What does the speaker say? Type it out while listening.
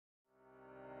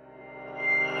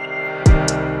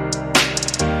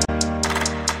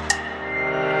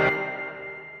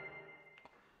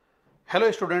Hello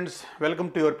students,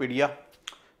 welcome to YourPedia.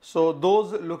 So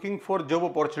those looking for job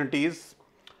opportunities,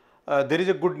 there is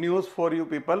a good news for you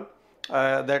people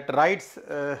that RITES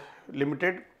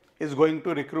Limited is going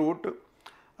to recruit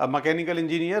mechanical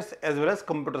engineers as well as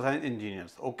computer science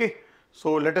engineers. Okay,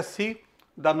 so let us see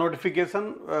the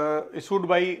notification issued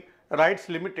by RITES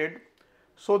Limited.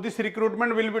 So this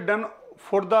recruitment will be done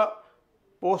for the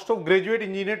post of graduate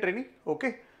engineer training.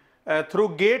 Okay.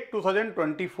 Through GATE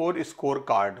 2024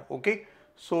 scorecard. Okay,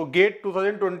 so GATE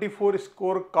 2024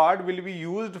 scorecard will be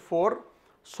used for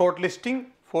shortlisting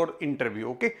for interview.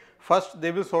 Okay, first they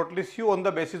will shortlist you on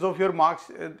the basis of your marks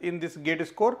in this GATE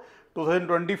score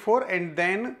 2024, and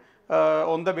then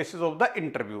on the basis of the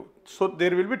interview. So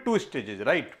there will be two stages,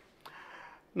 right?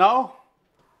 Now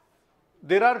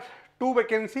there are two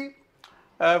vacancies.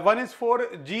 One is for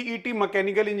GET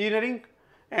mechanical engineering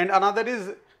and another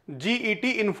is GET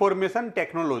information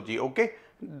technology. Okay,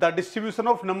 the distribution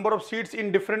of number of seats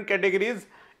in different categories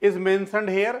is mentioned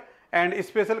here, and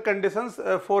special conditions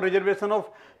for reservation of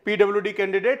PWD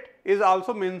candidate is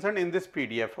also mentioned in this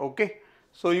PDF. Okay,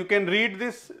 so you can read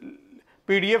this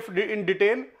PDF in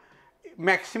detail.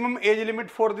 Maximum age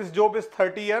limit for this job is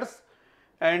 30 years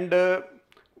and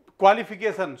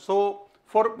qualification. So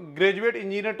for graduate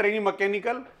engineer training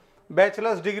mechanical,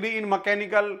 bachelor's degree in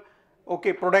mechanical,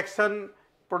 okay, production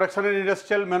and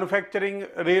industrial, manufacturing,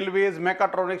 railways,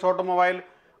 mechatronics, automobile,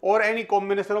 or any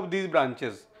combination of these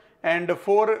branches. And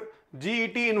for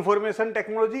GET information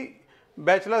technology,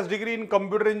 bachelor's degree in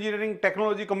computer engineering,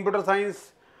 technology, computer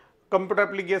science, computer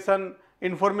application,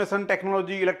 information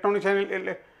technology, electronics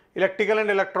and electrical and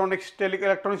electronics,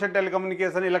 electronics and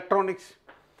telecommunication, electronics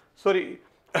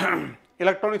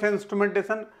and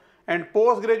instrumentation, and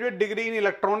postgraduate degree in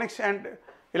electronics and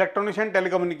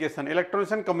telecommunication,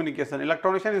 electronics and communication,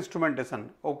 electronics and instrumentation.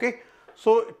 Okay,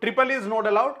 so triple is not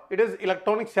allowed. It is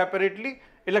electronics separately,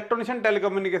 electronics and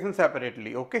telecommunication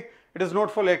separately. Okay, it is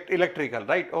not for electrical,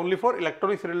 right? Only for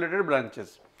electronics related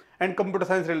branches and computer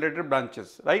science related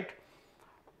branches, right?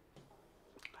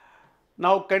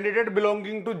 Now candidate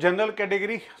belonging to general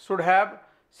category should have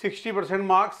 60%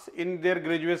 marks in their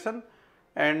graduation,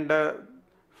 and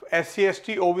SC,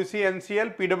 ST, OBC,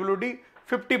 NCL, PWD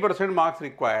 50% marks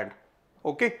required.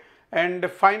 Okay, and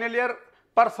final year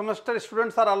per semester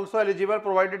students are also eligible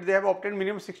provided they have obtained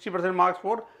minimum 60% marks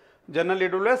for general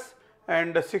AWS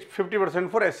and 50%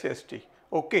 for SC, ST.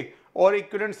 Okay, or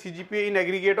equivalent CGPA in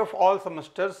aggregate of all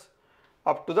semesters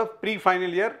up to the pre-final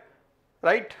year,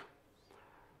 right?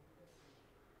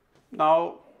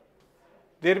 Now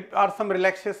there are some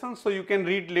relaxations, so you can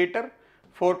read later.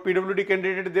 For PWD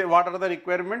candidate, what are the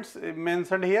requirements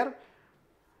mentioned here.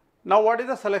 Now what is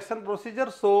the selection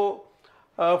procedure? So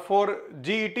for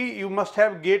GET you must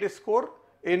have GATE score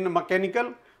in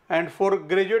mechanical, and for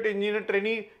graduate engineer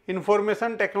trainee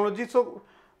information technology, so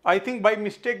I think by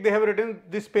mistake they have written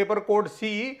this paper code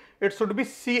CE, it should be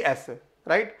CS,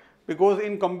 right? Because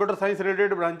in computer science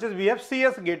related branches we have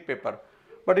CS GATE paper,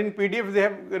 but in PDF they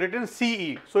have written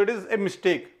CE, so it is a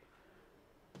mistake.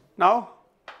 Now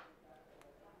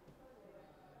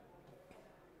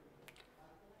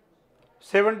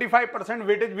 75%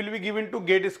 weightage will be given to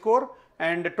GATE score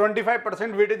and 25%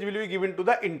 weightage will be given to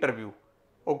the interview.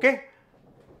 Okay.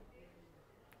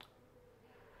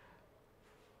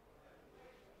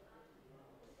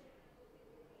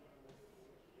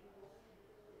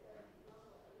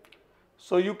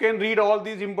 So you can read all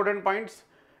these important points,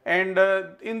 and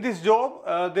in this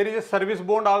job there is a service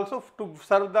bond also to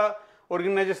serve the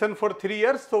organization for 3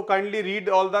 years. So kindly read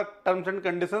all the terms and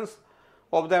conditions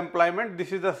of the employment.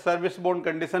 This is the service bond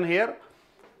condition here,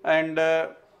 and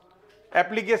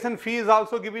application fee is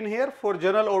also given here. For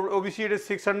general OBC it is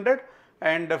 600,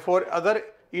 and for other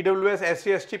EWS,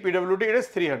 SC, ST, PWD it is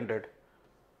 300.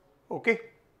 Okay,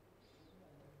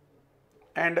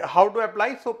 and how to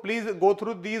apply? So please go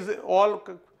through these all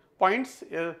points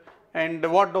and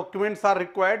what documents are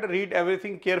required. Read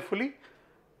everything carefully.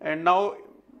 And now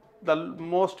the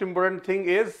most important thing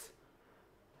is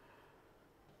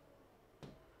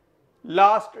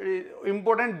last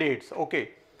important dates.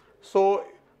 Okay, so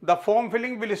the form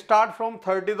filling will start from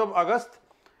 30th of August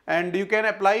and you can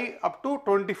apply up to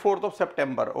 24th of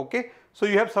September. Okay, so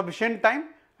you have sufficient time,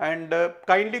 and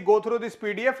kindly go through this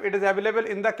PDF. It is available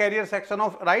in the career section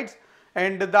of RITES,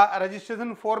 and the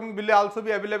registration form will also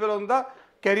be available on the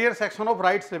career section of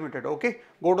RITES Limited. Okay,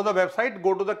 go to the website,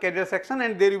 go to the career section,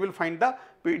 and there you will find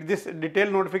this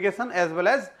detailed notification as well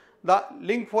as the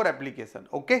link for application.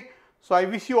 Okay, so I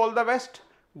wish you all the best.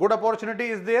 Good opportunity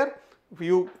is there.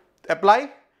 You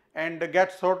apply and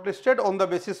get shortlisted on the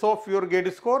basis of your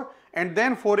GATE score, and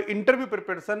then for interview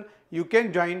preparation you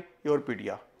can join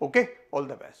YourPedia. Okay, all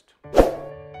the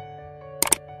best.